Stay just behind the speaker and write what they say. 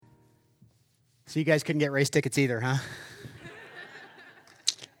So you guys couldn't get race tickets either, huh?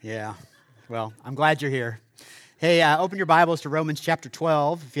 Yeah. Well, I'm glad you're here. Hey, open your Bibles to Romans chapter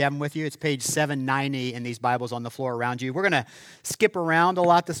 12. If you have them with you, it's page 790 in these Bibles on the floor around you. We're going to skip around a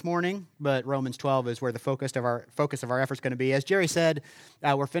lot this morning, but Romans 12 is where the focus of our efforts going to be. As Jerry said,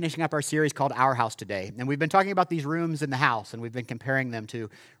 we're finishing up our series called Our House today, and we've been talking about these rooms in the house, and we've been comparing them to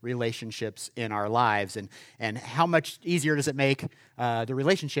relationships in our lives, and how much easier does it make the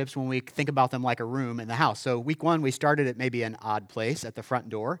relationships when we think about them like a room in the house. So week one, we started at maybe an odd place at the front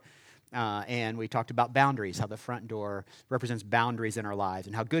door. And we talked about boundaries, how the front door represents boundaries in our lives,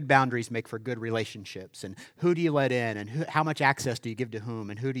 and how good boundaries make for good relationships, and who do you let in, and how much access do you give to whom,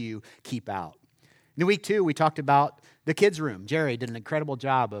 and who do you keep out. In week two, we talked about the kids' room. Jerry did an incredible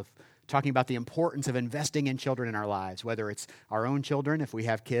job of talking about the importance of investing in children in our lives, whether it's our own children, if we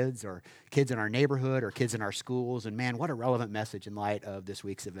have kids, or kids in our neighborhood, or kids in our schools. And man, what a relevant message in light of this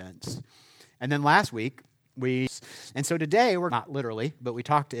week's events. And then last week, so today, we're not literally, but we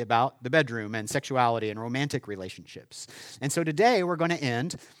talked about the bedroom and sexuality and romantic relationships. And so today, we're going to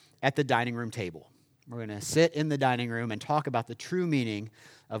end at the dining room table. We're going to sit in the dining room and talk about the true meaning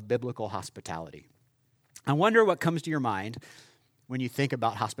of biblical hospitality. I wonder what comes to your mind when you think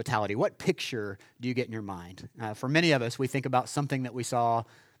about hospitality. What picture do you get in your mind? For many of us, we think about something that we saw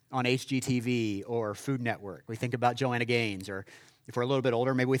on HGTV or Food Network. We think about Joanna Gaines, or if we're a little bit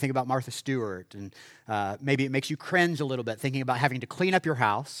older, maybe we think about Martha Stewart, and maybe it makes you cringe a little bit thinking about having to clean up your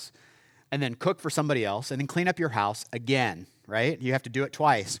house and then cook for somebody else and then clean up your house again, right? You have to do it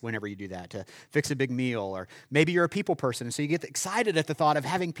twice whenever you do that to fix a big meal. Or maybe you're a people person, and so you get excited at the thought of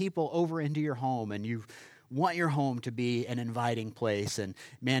having people over into your home, and you want your home to be an inviting place. And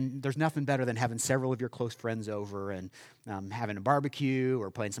man, there's nothing better than having several of your close friends over and having a barbecue, or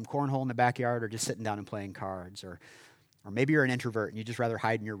playing some cornhole in the backyard, or just sitting down and playing cards. Or maybe you're an introvert and you just rather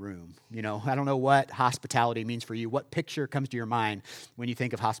hide in your room. You know, I don't know what hospitality means for you. What picture comes to your mind when you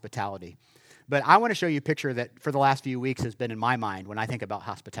think of hospitality? But I want to show you a picture that for the last few weeks has been in my mind when I think about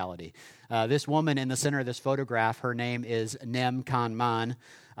hospitality. This woman in the center of this photograph, her name is Nem Kanman.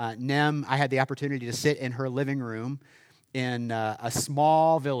 Nem, I had the opportunity to sit in her living room in a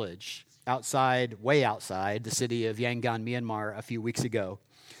small village way outside the city of Yangon, Myanmar, a few weeks ago.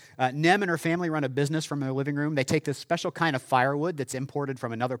 Nem and her family run a business from their living room. They take this special kind of firewood that's imported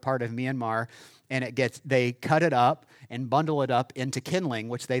from another part of Myanmar, and they cut it up and bundle it up into kindling,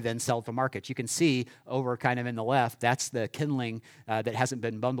 which they then sell to markets. You can see over kind of in the left, that's the kindling that hasn't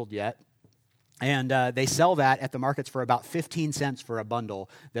been bundled yet. And they sell that at the markets for about 15 cents for a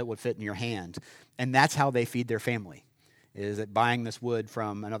bundle that would fit in your hand. And that's how they feed their family, is that buying this wood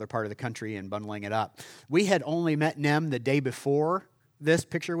from another part of the country and bundling it up. We had only met Nem the day before this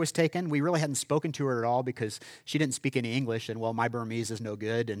picture was taken. We really hadn't spoken to her at all because she didn't speak any English, and well, my Burmese is no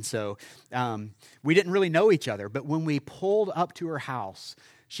good, and so we didn't really know each other. But when we pulled up to her house,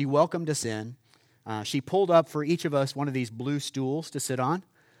 she welcomed us in. She pulled up for each of us one of these blue stools to sit on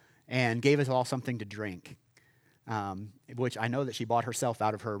and gave us all something to drink, which I know that she bought herself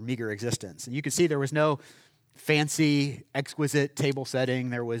out of her meager existence. And you can see there was no fancy, exquisite table setting.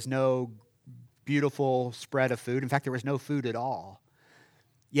 There was no beautiful spread of food. In fact, there was no food at all.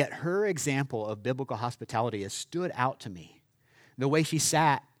 Yet her example of biblical hospitality has stood out to me. The way she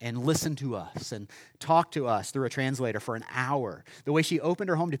sat and listened to us and talked to us through a translator for an hour. The way she opened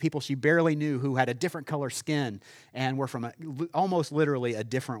her home to people she barely knew who had a different color skin and were from almost literally a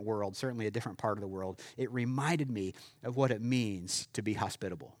different world, certainly a different part of the world. It reminded me of what it means to be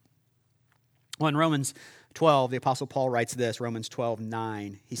hospitable. Well, in Romans 12, the Apostle Paul writes this, Romans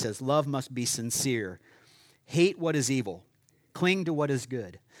 12:9. He says, "Love must be sincere. Hate what is evil. Cling to what is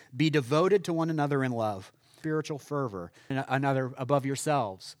good. Be devoted to one another in love. Spiritual fervor, another above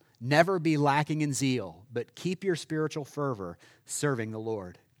yourselves. Never be lacking in zeal, but keep your spiritual fervor serving the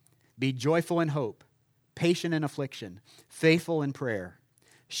Lord. Be joyful in hope, patient in affliction, faithful in prayer.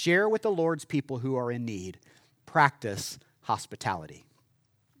 Share with the Lord's people who are in need. Practice hospitality."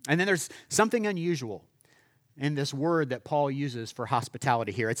 And then there's something unusual in this word that Paul uses for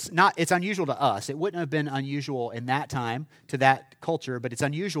hospitality here. It's unusual to us. It wouldn't have been unusual in that time to that culture, but it's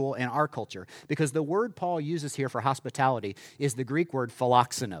unusual in our culture because the word Paul uses here for hospitality is the Greek word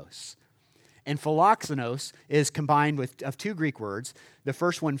philoxenos. And philoxenos is combined of two Greek words. The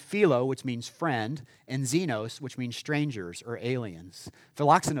first one, philo, which means friend, and xenos, which means strangers or aliens.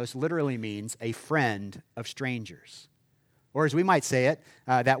 Philoxenos literally means a friend of strangers. Or as we might say it,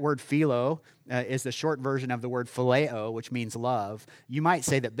 that word philo is the short version of the word phileo, which means love. You might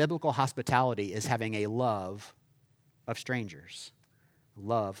say that biblical hospitality is having a love of strangers,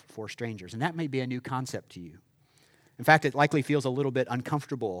 love for strangers. And that may be a new concept to you. In fact, it likely feels a little bit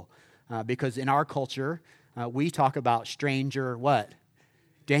uncomfortable because in our culture, we talk about stranger what?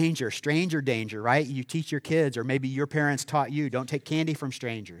 Danger, stranger danger, right? You teach your kids, or maybe your parents taught you, don't take candy from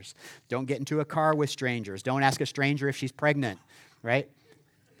strangers. Don't get into a car with strangers. Don't ask a stranger if she's pregnant, right?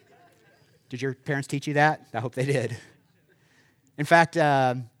 Did your parents teach you that? I hope they did. In fact,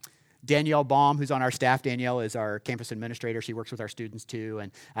 Danielle Baum, who's on our staff, Danielle is our campus administrator. She works with our students too.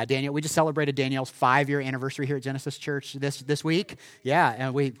 And Danielle, we just celebrated Danielle's 5-year anniversary here at Genesis Church this week. Yeah,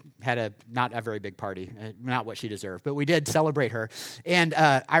 and we had not a very big party, not what she deserved, but we did celebrate her. And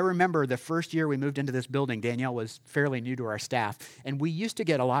I remember the first year we moved into this building, Danielle was fairly new to our staff, and we used to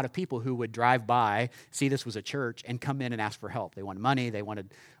get a lot of people who would drive by, see this was a church, and come in and ask for help. They wanted money, they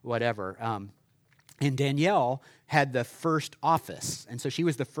wanted whatever. And Danielle had the first office. And so she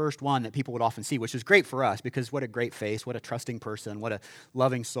was the first one that people would often see, which is great for us because what a great face, what a trusting person, what a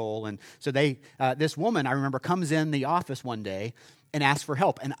loving soul. And so this woman, I remember, comes in the office one day and asks for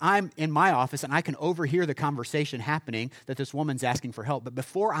help. And I'm in my office and I can overhear the conversation happening that this woman's asking for help. But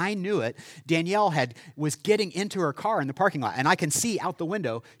before I knew it, Danielle was getting into her car in the parking lot. And I can see out the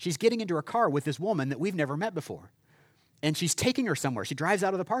window, she's getting into her car with this woman that we've never met before. And she's taking her somewhere. She drives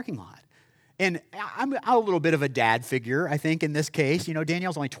out of the parking lot. And I'm a little bit of a dad figure, I think, in this case. You know,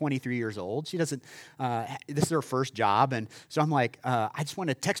 Danielle's only 23 years old. She doesn't, this is her first job. And so I'm like, I just want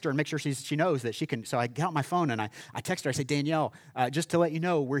to text her and make sure she knows that she can. So I get out my phone and I text her. I say, Danielle, just to let you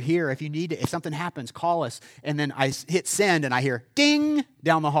know, we're here. If you need it, if something happens, call us. And then I hit send and I hear ding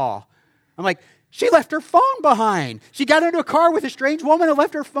down the hall. I'm like, she left her phone behind. She got into a car with a strange woman and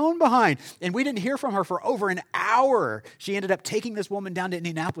left her phone behind. And we didn't hear from her for over an hour. She ended up taking this woman down to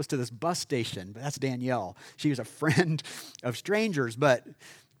Indianapolis to this bus station. But that's Danielle. She was a friend of strangers, but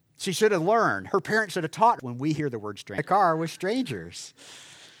she should have learned. Her parents should have taught when we hear the word stranger. The car with strangers.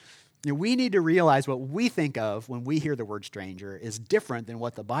 You know, we need to realize what we think of when we hear the word stranger is different than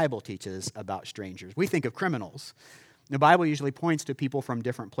what the Bible teaches about strangers. We think of criminals. The Bible usually points to people from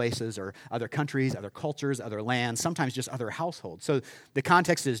different places or other countries, other cultures, other lands, sometimes just other households. So the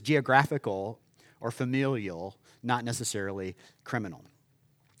context is geographical or familial, not necessarily criminal.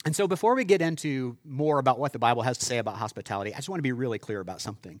 And so before we get into more about what the Bible has to say about hospitality, I just want to be really clear about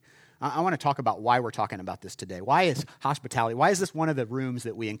something. I want to talk about why we're talking about this today. Why is hospitality, why is this one of the rooms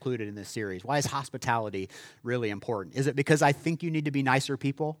that we included in this series? Why is hospitality really important? Is it because I think you need to be nicer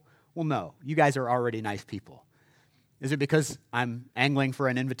people? Well, no. You guys are already nice people. Is it because I'm angling for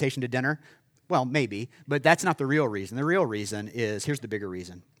an invitation to dinner? Well, maybe, but that's not the real reason. The real reason is, here's the bigger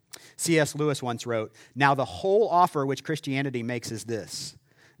reason. C.S. Lewis once wrote, "Now the whole offer which Christianity makes is this,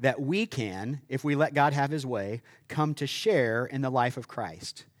 that we can, if we let God have his way, come to share in the life of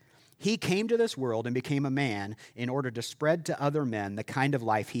Christ. He came to this world and became a man in order to spread to other men the kind of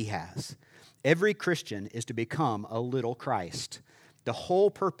life he has. Every Christian is to become a little Christ. The whole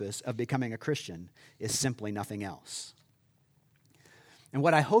purpose of becoming a Christian is simply nothing else." And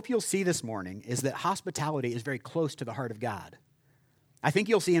what I hope you'll see this morning is that hospitality is very close to the heart of God. I think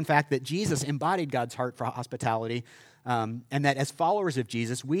you'll see, in fact, that Jesus embodied God's heart for hospitality, and that as followers of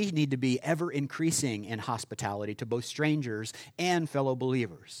Jesus, we need to be ever increasing in hospitality to both strangers and fellow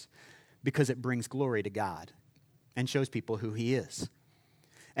believers because it brings glory to God and shows people who he is.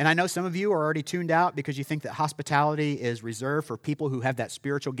 And I know some of you are already tuned out because you think that hospitality is reserved for people who have that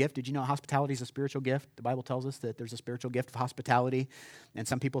spiritual gift. Did you know hospitality is a spiritual gift? The Bible tells us that there's a spiritual gift of hospitality. And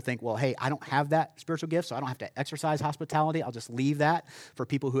some people think, well, hey, I don't have that spiritual gift, so I don't have to exercise hospitality. I'll just leave that for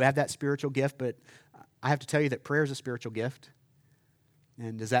people who have that spiritual gift. But I have to tell you that prayer is a spiritual gift.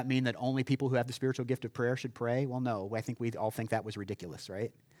 And does that mean that only people who have the spiritual gift of prayer should pray? Well, no. I think we all think that was ridiculous,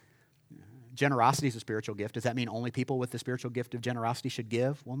 right? Generosity is a spiritual gift. Does that mean only people with the spiritual gift of generosity should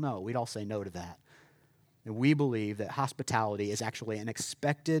give? Well, no. We'd all say no to that. And we believe that hospitality is actually an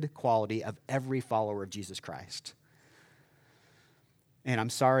expected quality of every follower of Jesus Christ. And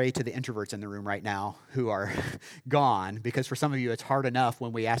I'm sorry to the introverts in the room right now who are gone, because for some of you, it's hard enough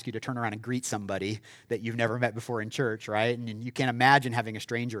when we ask you to turn around and greet somebody that you've never met before in church, right? And you can't imagine having a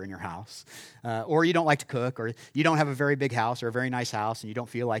stranger in your house. Or you don't like to cook, or you don't have a very big house or a very nice house, and you don't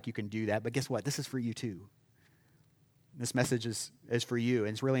feel like you can do that. But guess what? This is for you too. This message is for you. And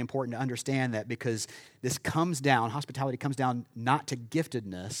it's really important to understand that because this comes down, hospitality comes down not to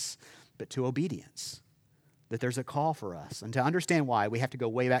giftedness, but to obedience. That there's a call for us. And to understand why, we have to go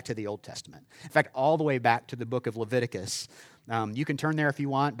way back to the Old Testament. In fact, all the way back to the book of Leviticus. You can turn there if you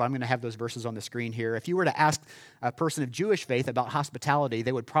want, but I'm going to have those verses on the screen here. If you were to ask a person of Jewish faith about hospitality,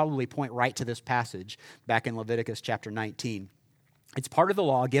 they would probably point right to this passage back in Leviticus chapter 19. It's part of the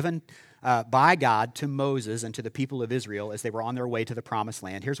law given by God to Moses and to the people of Israel as they were on their way to the promised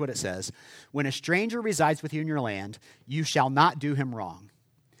land. Here's what it says. "When a stranger resides with you in your land, you shall not do him wrong.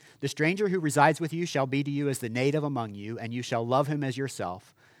 The stranger who resides with you shall be to you as the native among you, and you shall love him as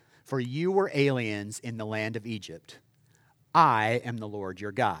yourself. For you were aliens in the land of Egypt. I am the Lord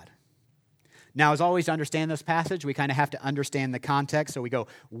your God. Now, as always, to understand this passage, we kind of have to understand the context. So we go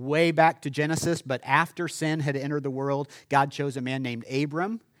way back to Genesis, but after sin had entered the world, God chose a man named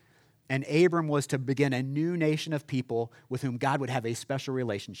Abram. And Abram was to begin a new nation of people with whom God would have a special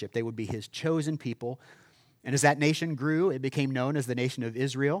relationship. They would be his chosen people. And as that nation grew, it became known as the nation of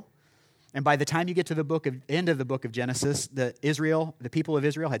Israel. And by the time you get to the end of the book of Genesis, the people of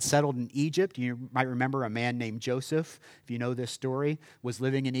Israel had settled in Egypt. You might remember a man named Joseph, if you know this story, was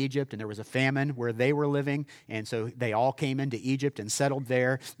living in Egypt, and there was a famine where they were living. And so they all came into Egypt and settled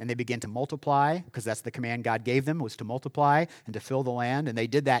there, and they began to multiply, because that's the command God gave them, was to multiply and to fill the land. And they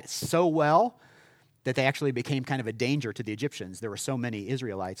did that so well that they actually became kind of a danger to the Egyptians. There were so many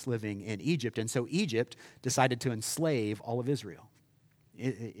Israelites living in Egypt, and so Egypt decided to enslave all of Israel.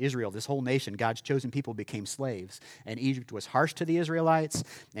 Israel, this whole nation, God's chosen people, became slaves. And Egypt was harsh to the Israelites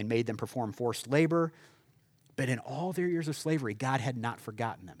and made them perform forced labor. But in all their years of slavery, God had not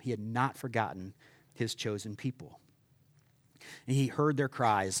forgotten them. He had not forgotten his chosen people. And he heard their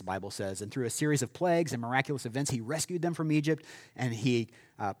cries, the Bible says, and through a series of plagues and miraculous events, he rescued them from Egypt, and he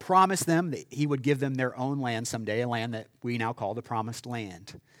promised them that he would give them their own land someday, a land that we now call the Promised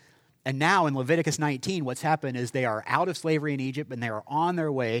Land. And now in Leviticus 19, what's happened is they are out of slavery in Egypt and they are on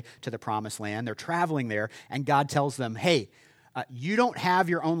their way to the Promised Land. They're traveling there, and God tells them, hey, you don't have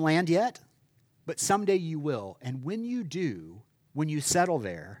your own land yet, but someday you will. And when you do, when you settle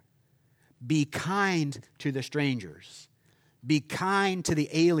there, be kind to the strangers. Be kind to the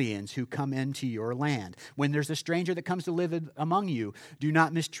aliens who come into your land. When there's a stranger that comes to live among you, do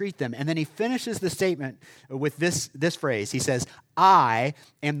not mistreat them. And then he finishes the statement with this phrase. He says, I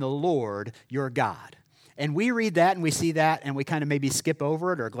am the Lord your God. And we read that and we see that and we kind of maybe skip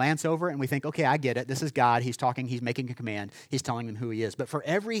over it or glance over it and we think, okay, I get it. This is God. He's talking. He's making a command. He's telling them who he is. But for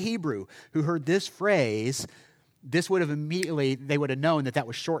every Hebrew who heard this phrase, they would have known that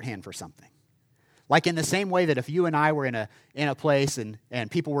was shorthand for something. Like in the same way that if you and I were in a place and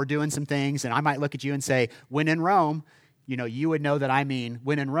people were doing some things, and I might look at you and say, when in Rome, you would know that I mean,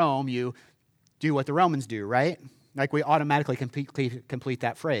 when in Rome, you do what the Romans do, right? Like we automatically complete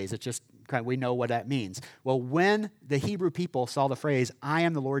that phrase. It's just we know what that means. Well, when the Hebrew people saw the phrase, I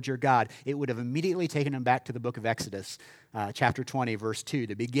am the Lord your God, it would have immediately taken them back to the book of Exodus, chapter 20, verse 2,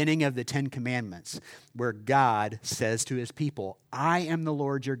 the beginning of the Ten Commandments, where God says to his people, I am the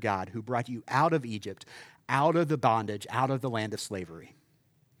Lord your God who brought you out of Egypt, out of the bondage, out of the land of slavery.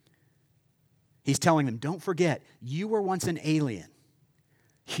 He's telling them, don't forget, you were once an alien.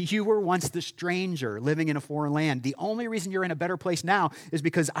 You were once the stranger living in a foreign land. The only reason you're in a better place now is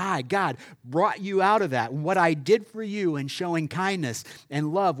because I, God, brought you out of that. And what I did for you in showing kindness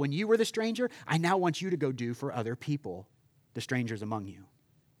and love when you were the stranger, I now want you to go do for other people, the strangers among you.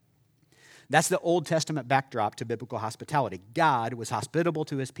 That's the Old Testament backdrop to biblical hospitality. God was hospitable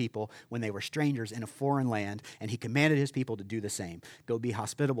to his people when they were strangers in a foreign land, and he commanded his people to do the same. Go be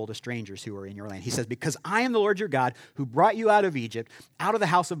hospitable to strangers who are in your land. He says, because I am the Lord your God who brought you out of Egypt, out of the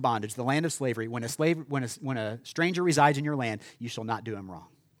house of bondage, the land of slavery. When a stranger resides in your land, you shall not do him wrong.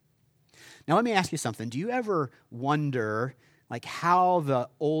 Now let me ask you something. Do you ever wonder how the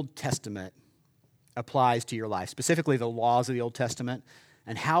Old Testament applies to your life, specifically the laws of the Old Testament,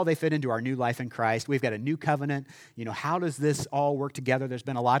 and how they fit into our new life in Christ? We've got a new covenant. How does this all work together? There's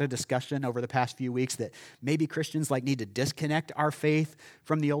been a lot of discussion over the past few weeks that maybe Christians need to disconnect our faith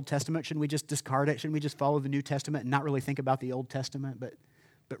from the Old Testament. Shouldn't we just discard it? Shouldn't we just follow the New Testament and not really think about the Old Testament? But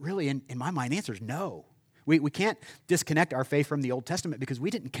really, in my mind, the answer is no. We can't disconnect our faith from the Old Testament because we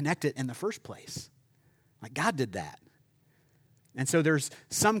didn't connect it in the first place. God did that. And so there's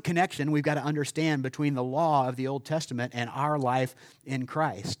some connection we've got to understand between the law of the Old Testament and our life in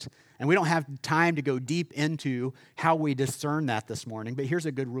Christ. And we don't have time to go deep into how we discern that this morning, but here's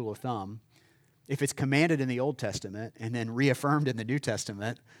a good rule of thumb. If it's commanded in the Old Testament and then reaffirmed in the New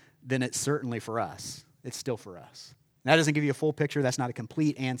Testament, then it's certainly for us. It's still for us. That doesn't give you a full picture. That's not a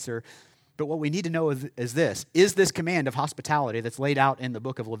complete answer. But what we need to know is this. Is this command of hospitality that's laid out in the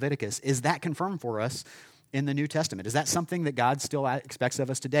book of Leviticus, is that confirmed for us in the New Testament? Is that something that God still expects of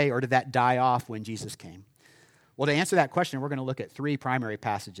us today, or did that die off when Jesus came? Well, to answer that question, we're going to look at three primary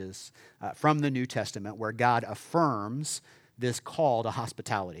passages from the New Testament where God affirms this call to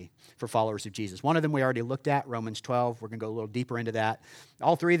hospitality for followers of Jesus. One of them we already looked at, Romans 12. We're going to go a little deeper into that.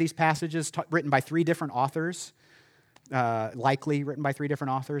 All three of these passages written by three different authors, likely written by three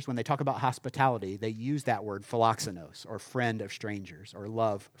different authors. When they talk about hospitality, they use that word philoxenos, or friend of strangers, or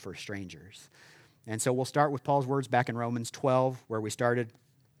love for strangers. And so we'll start with Paul's words back in Romans 12, where we started.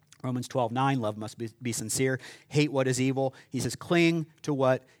 Romans 12:9, love must be sincere. Hate what is evil. He says, cling to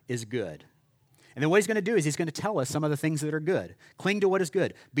what is good. And then what he's going to do is he's going to tell us some of the things that are good. Cling to what is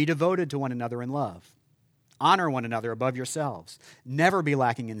good. Be devoted to one another in love. Honor one another above yourselves. Never be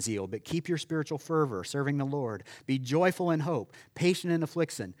lacking in zeal, but keep your spiritual fervor, serving the Lord. Be joyful in hope, patient in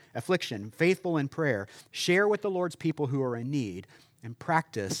affliction, faithful in prayer. Share with the Lord's people who are in need, and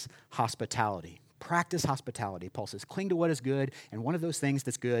practice hospitality. Practice hospitality. Paul says, cling to what is good, and one of those things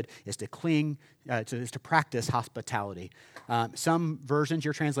that's good is to to practice hospitality. Some versions,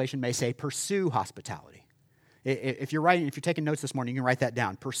 your translation may say, pursue hospitality. If you're taking notes this morning, you can write that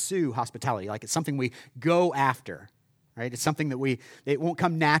down. Pursue hospitality, like it's something we go after, right? It's something that it won't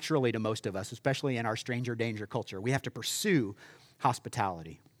come naturally to most of us, especially in our stranger danger culture. We have to pursue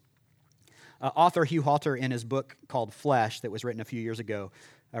hospitality. Author Hugh Halter, in his book called Flesh, that was written a few years ago,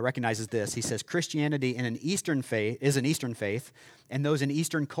 recognizes this. He says, Christianity is an Eastern faith, and those in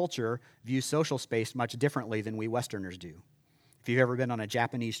Eastern culture view social space much differently than we Westerners do. If you've ever been on a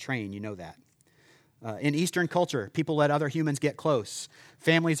Japanese train, you know that. In Eastern culture, people let other humans get close.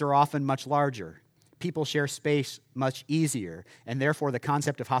 Families are often much larger. People share space much easier, and therefore the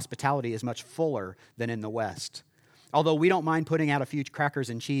concept of hospitality is much fuller than in the West. Although we don't mind putting out a few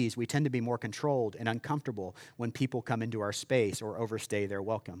crackers and cheese, we tend to be more controlled and uncomfortable when people come into our space or overstay their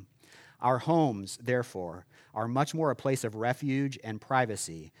welcome. Our homes, therefore, are much more a place of refuge and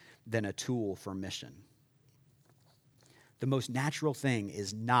privacy than a tool for mission. The most natural thing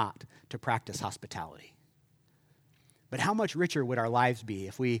is not to practice hospitality. But how much richer would our lives be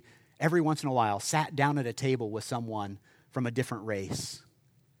if we, every once in a while, sat down at a table with someone from a different race,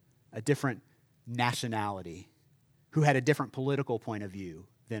 a different nationality, who had a different political point of view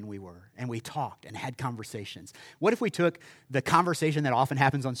than we were, and we talked and had conversations? What if we took the conversation that often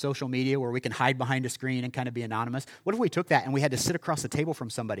happens on social media where we can hide behind a screen and kind of be anonymous? What if we took that and we had to sit across the table from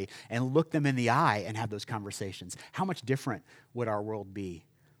somebody and look them in the eye and have those conversations? How much different would our world be?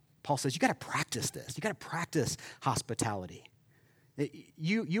 Paul says, you got to practice this. You got to practice hospitality.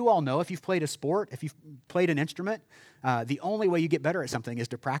 You all know, if you've played a sport, if you've played an instrument, the only way you get better at something is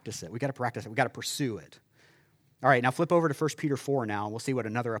to practice it. We got to practice it. We got to pursue it. All right, now flip over to 1 Peter 4 now, and we'll see what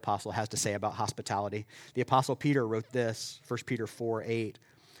another apostle has to say about hospitality. The apostle Peter wrote this, 1 Peter 4:8.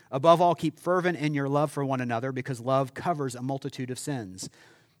 Above all, keep fervent in your love for one another, because love covers a multitude of sins.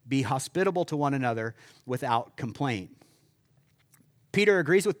 Be hospitable to one another without complaint. Peter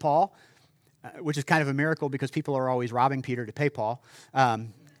agrees with Paul, which is kind of a miracle because people are always robbing Peter to pay Paul. I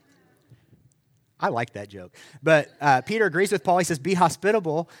like that joke. But Peter agrees with Paul. He says, be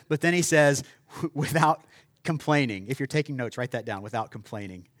hospitable, but then he says, without complaining. If you're taking notes, write that down, without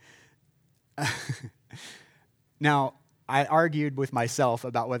complaining. Now, I argued with myself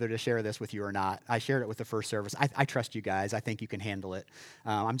about whether to share this with you or not. I shared it with the first service. I trust you guys. I think you can handle it.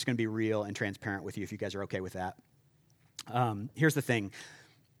 I'm just going to be real and transparent with you if you guys are okay with that. Here's the thing.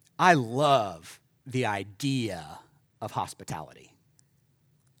 I love the idea of hospitality.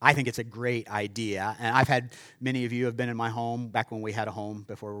 I think it's a great idea, and I've had many of you have been in my home back when we had a home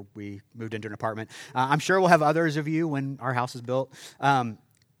before we moved into an apartment. I'm sure we'll have others of you when our house is built. And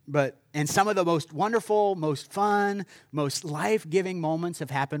some of the most wonderful, most fun, most life-giving moments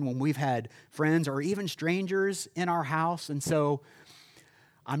have happened when we've had friends or even strangers in our house. And so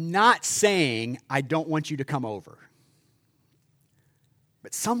I'm not saying I don't want you to come over.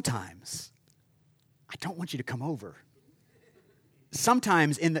 But sometimes I don't want you to come over.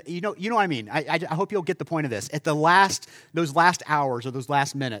 Sometimes you know what I mean. I hope you'll get the point of this. At those last hours or those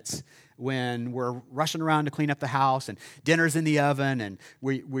last minutes when we're rushing around to clean up the house and dinner's in the oven and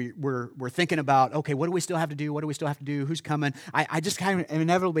we're thinking about, okay, what do we still have to do? What do we still have to do? Who's coming? I just kind of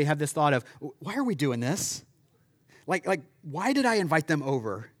inevitably have this thought of, why are we doing this? Like why did I invite them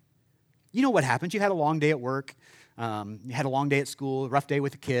over? You know what happens. You had a long day at work. You had a long day at school, rough day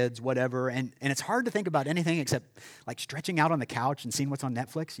with the kids, whatever, and it's hard to think about anything except like stretching out on the couch and seeing what's on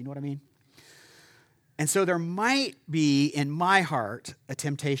Netflix, you know what I mean? And so there might be, in my heart, a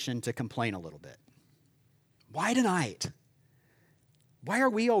temptation to complain a little bit. Why tonight? Why are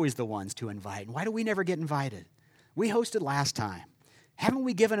we always the ones to invite? Why do we never get invited? We hosted last time. Haven't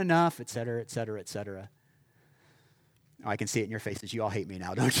we given enough, et cetera, et cetera, et cetera? Oh, I can see it in your faces. You all hate me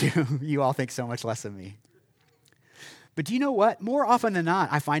now, don't you? You all think so much less of me. But do you know what? More often than not,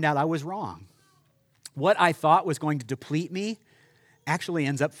 I find out I was wrong. What I thought was going to deplete me actually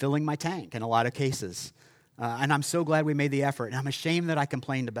ends up filling my tank in a lot of cases. And I'm so glad we made the effort. And I'm ashamed that I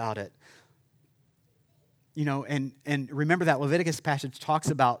complained about it. And remember that Leviticus passage talks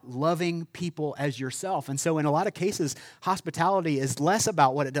about loving people as yourself. And so in a lot of cases, hospitality is less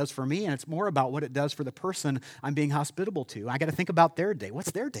about what it does for me, and it's more about what it does for the person I'm being hospitable to. I got to think about their day.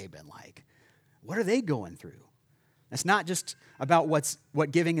 What's their day been like? What are they going through? It's not just about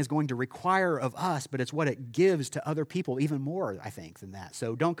what giving is going to require of us, but it's what it gives to other people, even more, I think, than that.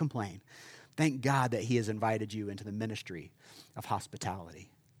 So don't complain. Thank God that he has invited you into the ministry of hospitality.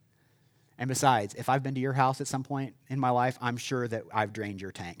 And besides, if I've been to your house at some point in my life, I'm sure that I've drained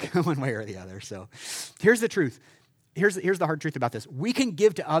your tank one way or the other. So here's the truth. Here's the hard truth about this. We can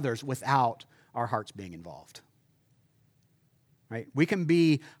give to others without our hearts being involved. Right? We can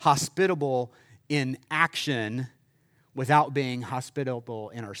be hospitable in action without being hospitable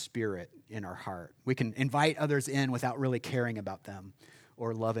in our spirit, in our heart. We can invite others in without really caring about them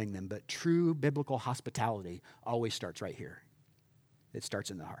or loving them. But true biblical hospitality always starts right here. It starts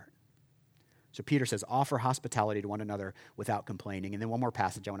in the heart. So Peter says, offer hospitality to one another without complaining. And then one more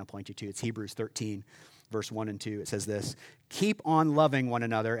passage I want to point you to. It's Hebrews 13, verse 1 and 2. It says this, keep on loving one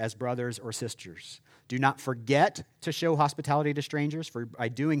another as brothers or sisters. Do not forget to show hospitality to strangers, for by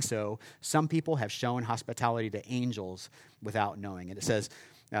doing so, some people have shown hospitality to angels without knowing it. It says,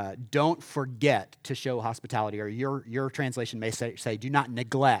 don't forget to show hospitality, or your translation may say, do not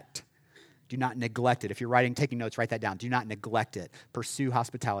neglect. Do not neglect it. If you're taking notes, write that down. Do not neglect it. Pursue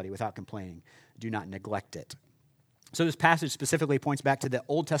hospitality without complaining. Do not neglect it. So this passage specifically points back to the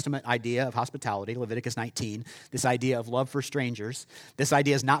Old Testament idea of hospitality, Leviticus 19, this idea of love for strangers. This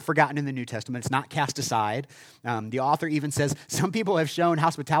idea is not forgotten in the New Testament. It's not cast aside. The author even says some people have shown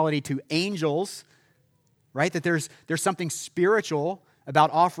hospitality to angels, right? That there's something spiritual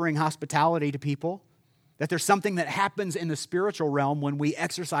about offering hospitality to people. That there's something that happens in the spiritual realm when we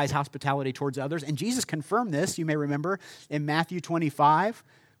exercise hospitality towards others. And Jesus confirmed this, you may remember, in Matthew 25,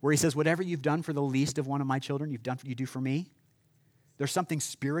 where he says, whatever you've done for the least of one of my children, you do for me. There's something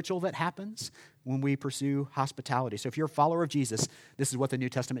spiritual that happens when we pursue hospitality. So if you're a follower of Jesus, this is what the New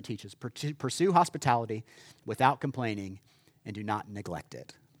Testament teaches. Pursue hospitality without complaining and do not neglect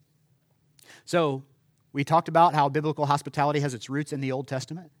it. So we talked about how biblical hospitality has its roots in the Old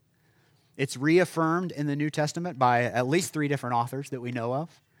Testament. It's reaffirmed in the New Testament by at least 3 different authors that we know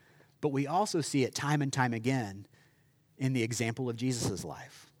of. But we also see it time and time again in the example of Jesus'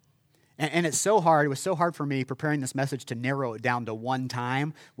 life. And it's so hard, it was so hard for me preparing this message to narrow it down to one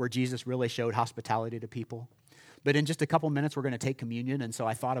time where Jesus really showed hospitality to people. But in just a couple minutes, we're going to take communion. And so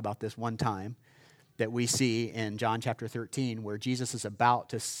I thought about this one time that we see in John chapter 13 where Jesus is about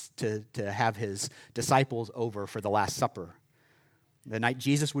to have his disciples over for the Last Supper. The night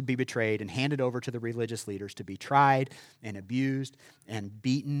Jesus would be betrayed and handed over to the religious leaders to be tried and abused and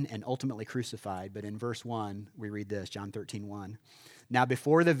beaten and ultimately crucified. But in verse 1, we read this, John 13:1. Now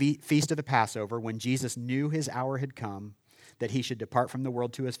before the feast of the Passover, when Jesus knew his hour had come, that he should depart from the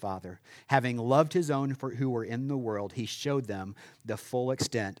world to his Father, having loved his own who were in the world, he showed them the full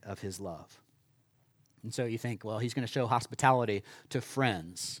extent of his love. And so you think, well, he's going to show hospitality to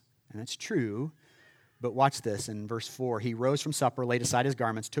friends. And that's true. But watch this in verse 4. He rose from supper, laid aside his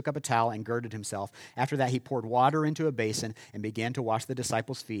garments, took up a towel, and girded himself. After that, he poured water into a basin and began to wash the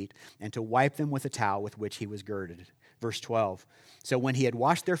disciples' feet and to wipe them with a towel with which he was girded. Verse 12. So when he had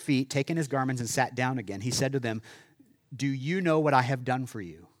washed their feet, taken his garments, and sat down again, he said to them, do you know what I have done for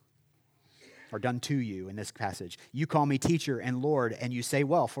you? Or done to you in this passage. You call me teacher and Lord, and you say,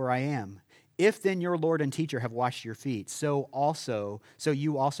 well, for I am. If then your Lord and teacher have washed your feet, so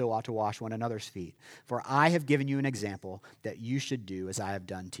you also ought to wash one another's feet. For I have given you an example that you should do as I have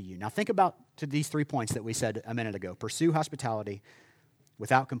done to you. Now think about these 3 points that we said a minute ago. Pursue hospitality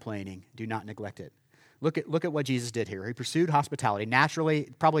without complaining. Do not neglect it. Look at what Jesus did here. He pursued hospitality. Naturally,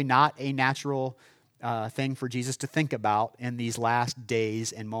 probably not a natural thing for Jesus to think about in these last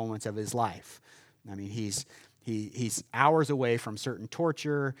days and moments of his life. I mean, he's hours away from certain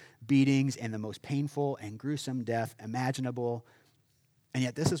torture, beatings, and the most painful and gruesome death imaginable. And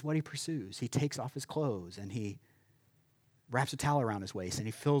yet this is what he pursues. He takes off his clothes and he wraps a towel around his waist and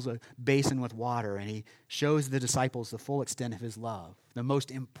he fills a basin with water and he shows the disciples the full extent of his love. The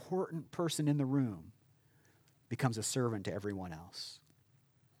most important person in the room becomes a servant to everyone else.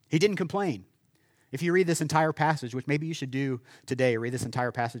 He didn't complain. If you read this entire passage, which maybe you should do today, read this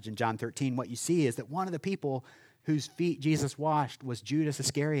entire passage in John 13, what you see is that one of the people whose feet Jesus washed was Judas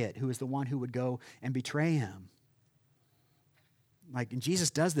Iscariot, who was the one who would go and betray him. And Jesus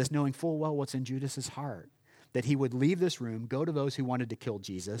does this knowing full well what's in Judas's heart, that he would leave this room, go to those who wanted to kill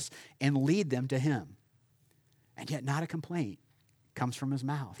Jesus, and lead them to him. And yet not a complaint comes from his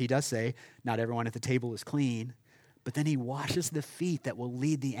mouth. He does say, not everyone at the table is clean, but then he washes the feet that will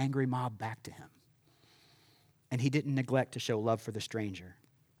lead the angry mob back to him. and he didn't neglect to show love for the stranger.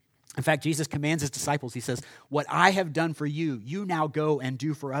 In fact, Jesus commands his disciples, he says, what I have done for you, you now go and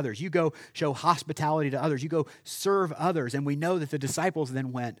do for others. You go show hospitality to others. You go serve others. And we know that the disciples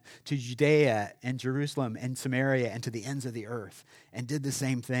then went to Judea and Jerusalem and Samaria and to the ends of the earth and did the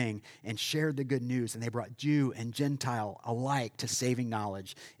same thing and shared the good news. And they brought Jew and Gentile alike to saving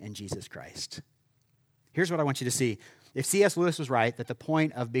knowledge in Jesus Christ. Here's what I want you to see. If C.S. Lewis was right that the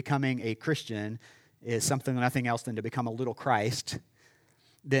point of becoming a Christian is something nothing else than to become a little Christ,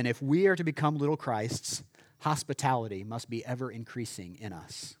 then if we are to become little Christs, hospitality must be ever increasing in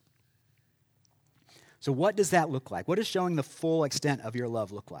us. So what does that look like? What does showing the full extent of your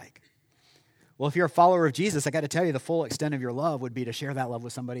love look like? Well, if you're a follower of Jesus, I got to tell you the full extent of your love would be to share that love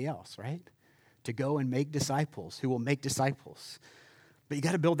with somebody else, right? To go and make disciples who will make disciples. But you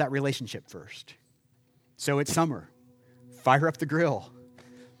got to build that relationship first. So it's summer. Fire up the grill.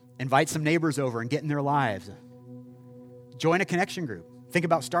 Invite some neighbors over and get in their lives. Join a connection group. Think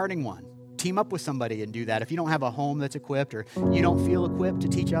about starting one. Team up with somebody and do that. If you don't have a home that's equipped or you don't feel equipped to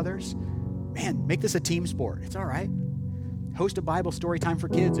teach others, man, make this a team sport. It's all right. Host a Bible story time for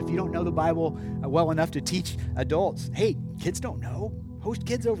kids. If you don't know the Bible well enough to teach adults, hey, kids don't know. Host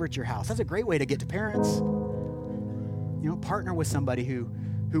kids over at your house. That's a great way to get to parents. Partner with somebody who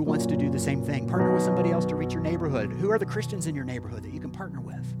wants to do the same thing. Partner with somebody else to reach your neighborhood. Who are the Christians in your neighborhood that you can partner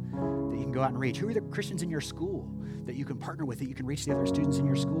with, that you can go out and reach? Who are the Christians in your school that you can partner with, that you can reach the other students in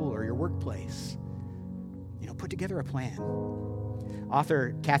your school or your workplace? Put together a plan.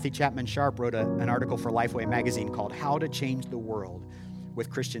 Author Kathy Chapman Sharp wrote an article for Lifeway magazine called How to Change the World with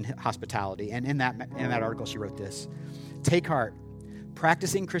Christian Hospitality. And in that article, she wrote this: take heart.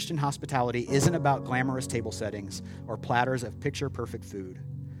 Practicing Christian hospitality isn't about glamorous table settings or platters of picture-perfect food.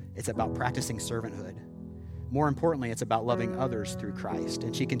 It's about practicing servanthood. More importantly, it's about loving others through Christ.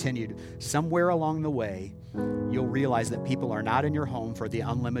 And she continued, somewhere along the way, you'll realize that people are not in your home for the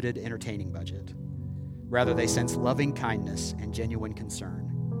unlimited entertaining budget. Rather, they sense loving kindness and genuine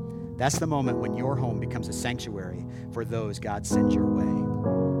concern. That's the moment when your home becomes a sanctuary for those God sends your way.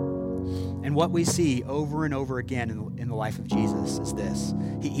 And what we see over and over again in the life of Jesus is this.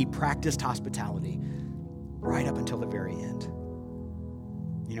 He practiced hospitality right up until the very end.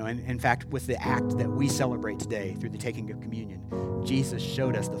 In fact, with the act that we celebrate today through the taking of communion, Jesus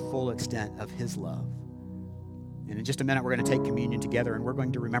showed us the full extent of his love. And in just a minute, we're going to take communion together, and we're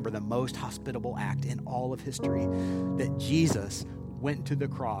going to remember the most hospitable act in all of history, that Jesus went to the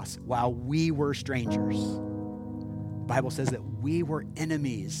cross while we were strangers. The Bible says that we were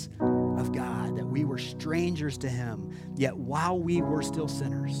enemies of God, that we were strangers to him, yet while we were still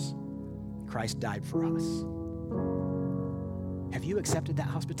sinners, Christ died for us. Have you accepted that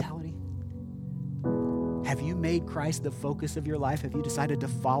hospitality? Have you made Christ the focus of your life? Have you decided to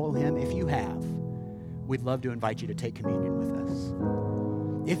follow him? If you have, we'd love to invite you to take communion with us.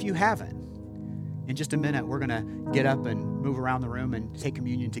 If you haven't, in just a minute, we're going to get up and move around the room and take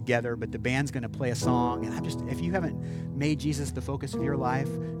communion together, but the band's going to play a song. And if you haven't made Jesus the focus of your life,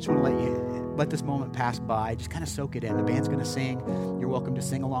 just want to let this moment pass by. Just kind of soak it in. The band's going to sing. You're welcome to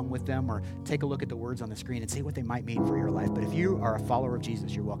sing along with them or take a look at the words on the screen and say what they might mean for your life. But if you are a follower of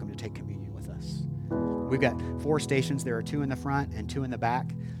Jesus, you're welcome to take communion with us. We've got 4 stations. There are 2 in the front and 2 in the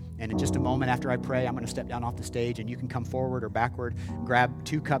back. And in just a moment after I pray, I'm going to step down off the stage, and you can come forward or backward, grab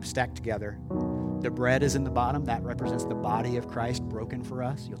 2 cups stacked together. The bread is in the bottom. That represents the body of Christ broken for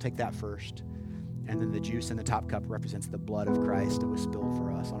us. You'll take that first. And then the juice in the top cup represents the blood of Christ that was spilled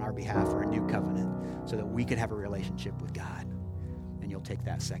for us on our behalf for a new covenant so that we could have a relationship with God. And you'll take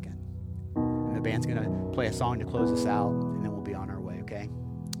that second. And the band's going to play a song to close us out, and then we'll be on our way, okay?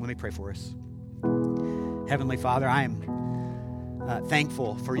 Let me pray for us. Heavenly Father, I am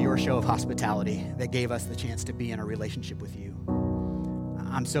thankful for your show of hospitality that gave us the chance to be in a relationship with you.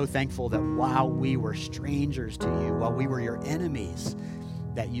 I'm so thankful that while we were strangers to you, while we were your enemies,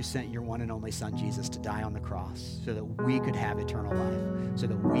 that you sent your one and only Son, Jesus, to die on the cross so that we could have eternal life, so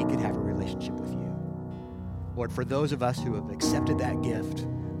that we could have a relationship with you. Lord, for those of us who have accepted that gift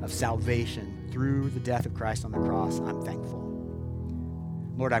of salvation through the death of Christ on the cross, I'm thankful.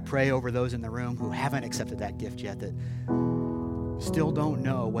 Lord, I pray over those in the room who haven't accepted that gift yet, that still don't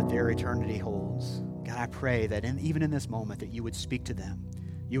know what their eternity holds. God, I pray that even in this moment that you would speak to them,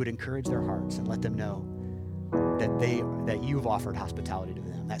 you would encourage their hearts and let them know that you've offered hospitality to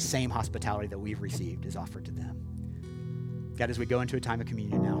them. That same hospitality that we've received is offered to them. God, as we go into a time of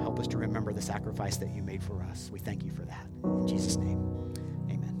communion now, help us to remember the sacrifice that you made for us. We thank you for that. In Jesus' name.